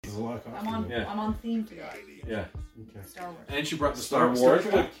There's a lot of coffee. I'm on theme today. Yeah. Okay. Star Wars. And she brought the Star Wars. Wars.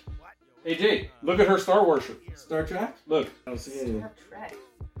 Trek. Hey, Jay, look at her Star Wars shirt. Star Trek? Look. I don't see any. Star Trek.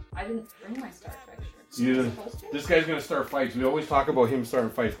 I didn't bring my Star Trek shirt. Yeah. This guy's gonna start fights. We always talk about him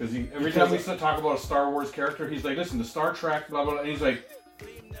starting fights because every time we talk about a Star Wars character, he's like, "Listen, the Star Trek, blah blah," and he's like,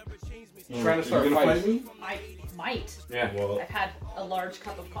 he's trying to start fights. Fight me? I might. Yeah. Well, I've had a large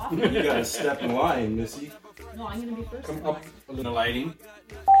cup of coffee. you gotta step in line, Missy. No, I'm gonna be first. Come up a little lighting.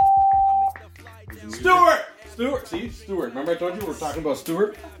 Stuart! Stuart, see Stuart. Remember I told you we were talking about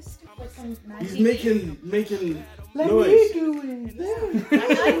Stuart? He's making Let noise. me do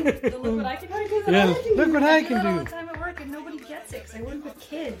it. Look what I can do. Yeah, look what I I do can that all do. the time at work and nobody gets it because I work with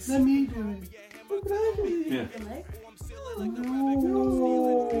kids. Let me do it. Look what I can do. Yeah. The leg?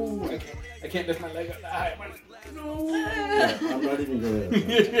 No. I can't lift my leg up that high. No. I'm not even gonna. I'm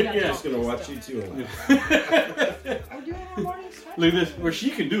Yeah. just gonna watch you two. We're doing our morning stretch. Look at this. Where she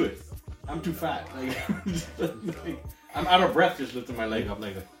can do it. I'm too fat. Like, I'm out of breath just lifting my leg up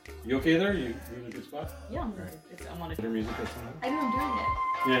like that. You okay there? You in a good spot? Yeah, I'm on it. Better music or something? I know I'm doing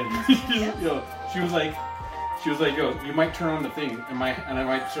it. Yeah. Yo, she was like, yo, you might turn on the thing and I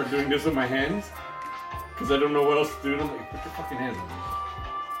might start doing this with my hands because I don't know what else to do. And I'm like, put your fucking hands on.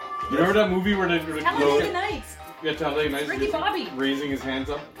 You remember that movie where Talladega Nights. Yeah, Talladega Nights. Ricky Bobby. Raising his hands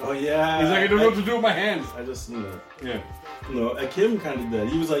up. Oh yeah. He's like, I don't know what to do with my hands. I just seen that. Yeah. No, Kim kind of did.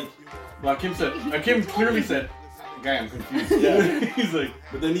 He was like, Well, Kim clearly said, guy, I'm confused. Yeah. He's like,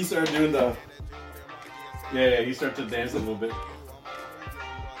 but then he started doing the. yeah, he started to dance a little bit.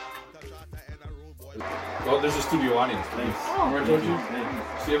 Oh, there's a studio audience. Thanks. Oh. Remember I told you?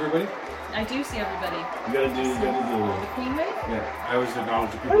 See everybody? I do see everybody. You gotta do. The Queen wave? Yeah. I always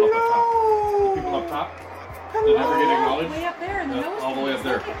acknowledge the people up top. The people up top. They never get acknowledged. Way up there in the nose. All the way up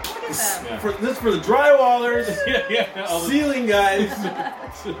there. Look at them. Yeah. This for the drywallers, yeah. All the ceiling guys.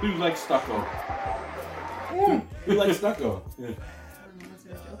 who like stucco. Who like stucco? Yeah. Was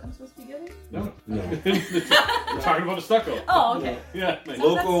there a joke I'm supposed to be giving? No. No. We're talking about the stucco. Oh, okay. Yeah. Like,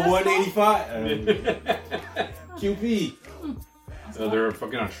 Local that's 185. QP. they're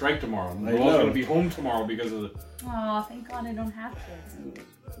fucking on strike tomorrow. I We're all know. going to be home tomorrow because of the... Oh, thank God I don't have kids.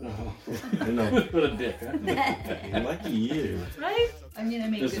 I know. What a dick, huh? Lucky you. Right? I mean, I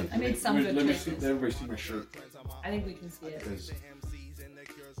made some good let me choices. see, everybody see my shirt. I think we can see it. Because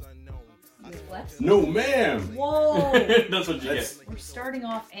You flex? No, ma'am. Whoa! that's what you That's- get. We're starting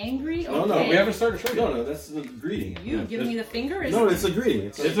off angry? No, Okay. We haven't started a shirt yet. No, that's the greeting. You give me the finger? No, it's a greeting.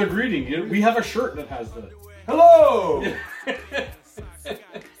 It's It's a greeting. We have a shirt that has the... hello.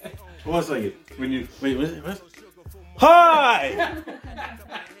 Hold on a second. When you... Wait, what? Hi.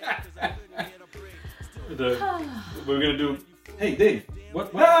 We're going to do... Hey, Dave.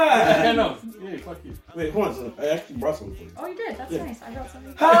 What? Hi. I know. Yeah, fuck you. Wait, hold on. So I actually brought something for you. Oh, you did? That's Yeah. nice. I brought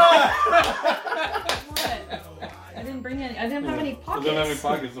something. Hi. What? I didn't bring any. I didn't have any I pockets. don't have any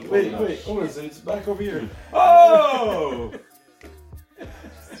pockets. To Wait, pull it hold on. So it's back over here. Oh.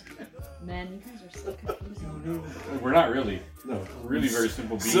 Man, you guys are so confusing. out. We're not really. No. We're really very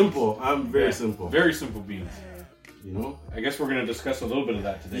simple beings. Simple. I'm very Yeah, simple. Very simple beings. You know? I guess we're going to discuss a little bit of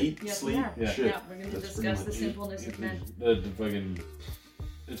that today. Eat, Yes, sleep, we are. Yeah. shit. Yeah, we're going to That's discuss the pretty simpleness of men. The fucking...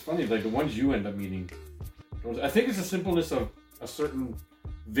 It's funny, like the ones you end up meeting. I think it's the simpleness of a certain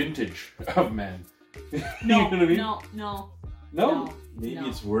vintage of man. You No, know what I mean? no. No? Maybe No.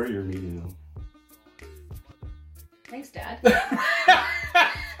 it's where you're meeting them. Thanks, Dad.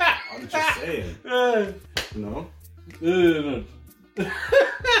 I'm just saying. No? No.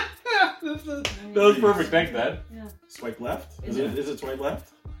 That was perfect. Thanks, Dad. Yeah. Swipe left? Is Is it swipe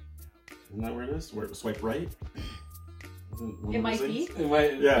left? Isn't that where it is? Swipe right? It might be.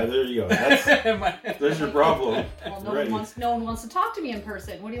 Yeah, there you go. There's your problem. Well, Right. no one wants to talk to me in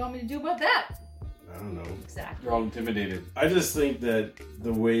person. What do you want me to do about that? I don't know. Exactly. You're all intimidated. I just think that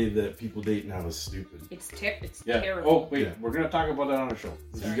the way that people date now is stupid. It's Yeah. terrible. Oh, wait. Yeah. We're going to talk about that on the show.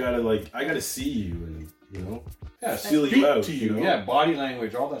 You gotta I gotta see you and, you know, Yeah, feel speak you out. to you you. know? Yeah, body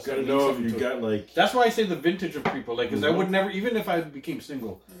language, all that You stuff. gotta know if means you something got to- That's why I say the vintage of people. Like, because I Mhm. would never, even if I became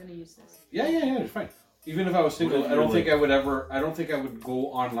single. I'm gonna use this. Yeah, it's fine. Even if I was single, What if I don't you're think I would ever. I don't think I would go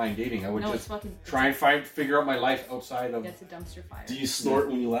online dating. I would No, just it's fucking. try and figure out my life outside of. It's a dumpster fire. Do you snort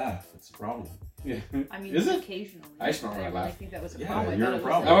when you laugh? That's the problem. Yeah. I mean, Is it? occasionally. I snort when I didn't laugh. really think that was a Yeah, problem. you're I a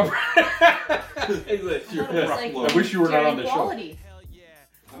thought problem. it was You're I thought it was like problem. I wish you were not on the endearing show. quality.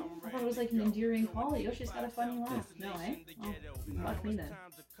 I thought it was like an endearing quality. Oh, she's got a funny laugh. No, eh? Oh, fuck me then.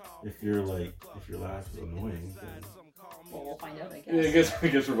 If your laugh is annoying, then... Well, we'll find out, I Yeah, guess. I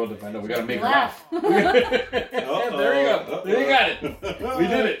guess we're about to find out. We gotta make her Laugh. laugh. Yeah, there you go. There you got it. We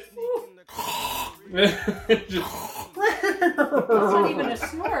did it. Just- not even a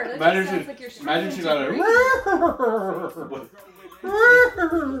snort. That just sounds like you're imagine she snorting got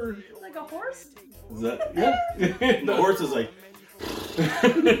to like a horse? Is that? Yeah. The horse is like.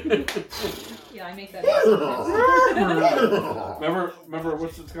 Yeah, I make that. remember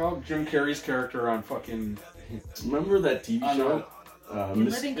what's it called? Jim Carrey's character on fucking. Remember that TV show? In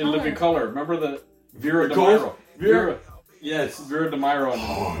Living Color. Remember the Vera The DeMiro? ghost? Vera. Yes. Vera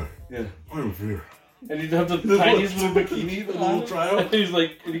DeMiro. Yeah. I'm Vera. And he'd have the tiniest little bikini. The little trial. And he's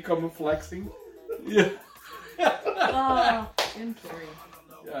like, and he come flexing. Yeah. Oh, Jim Carrey.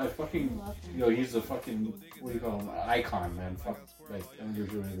 Yeah, he's a fucking, what do you call him? Icon, man. Fuck, like, I don't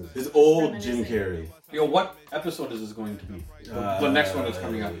give you any of this. His old Jim Carrey. What episode is this going to be? The next one that's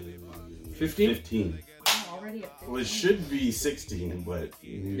coming up. 15? 15. Oh, already at 15. Well, it should be 16, but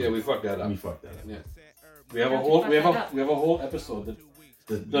Yeah, we fucked that up. we fucked that up. Yeah. We have a whole episode that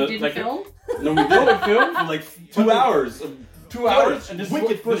You didn't film? No, we did film for like 2 hours. 2 hours, and this is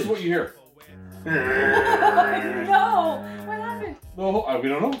wicked what you hear. No! What happened? No, we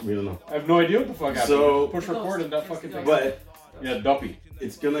don't know. We don't know. I have no idea what the fuck happened. So- Push record and that fucking thing. But Yeah, Duppy.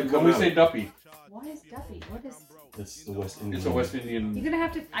 it's gonna When come we out. say Duppy, What is Duppy? What is... It's the West Indian. it's a West Indian. You're gonna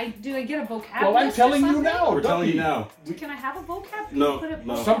have to... Do I get a vocab Well, I'm list or telling you something? now. We're telling you now. Can I have a vocab? Can No, you put a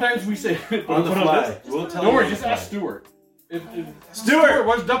no. Sometimes we say On the fly. We'll tell Don't you. worry, on just the ask fly. Stuart. Stuart!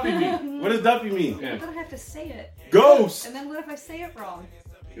 What does Duppy mean? What does Duppy mean? Yeah. I'm gonna have to say it. Ghost! And then what if I say it wrong?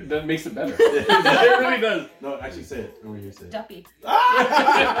 That makes it better. It really does. No, actually say it. Over here, say it. Duppy.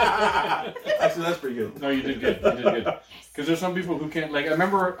 Actually, that's pretty good. No, you did good. You did good. Because there's some people who can't. Like, I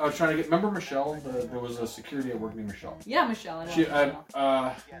remember I was trying to get. Remember Michelle? There was a security at work named Michelle. Yeah, Michelle. I know She, Michelle.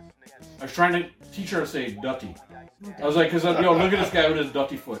 I was trying to teach her to say "dutty." I was like, "Cause look at this guy with his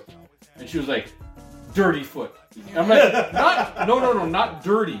dutty foot," and she was like, "Dirty foot." And I'm like, not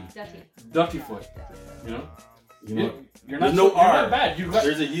dirty, dutty foot. You know? You know, You're there's not no you're R. not bad.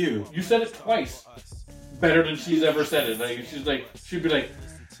 There's a U. You said it twice. Better than she's ever said it. Like she'd be like,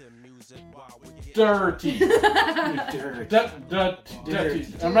 dirty. Dirty.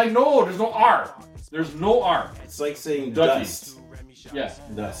 I'm like, no, there's no R. There's no R. It's like saying Dutty. dust. Yeah,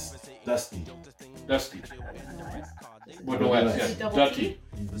 Dust. Dusty. dusty. With no S, yeah. Double Dutty.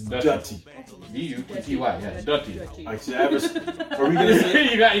 Dutty. D-U-T-T-Y, yeah. Dutty. Actually, are we gonna say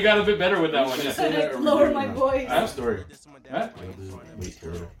it? you got a bit better with that one, Should I yeah. say that or we Lower do it my now? voice. I have a story. Huh? Wait,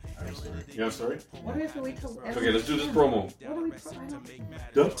 Carol. I have a story. You have a story? What do we have to wait till... Okay, let's do this promo. What do we... I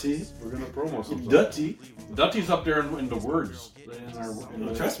don't... Dutty. We're gonna promo something. Dutty. Dutty's up there in the words.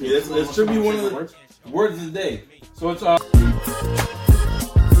 In Trust me, it should be one of the words of the day. So it's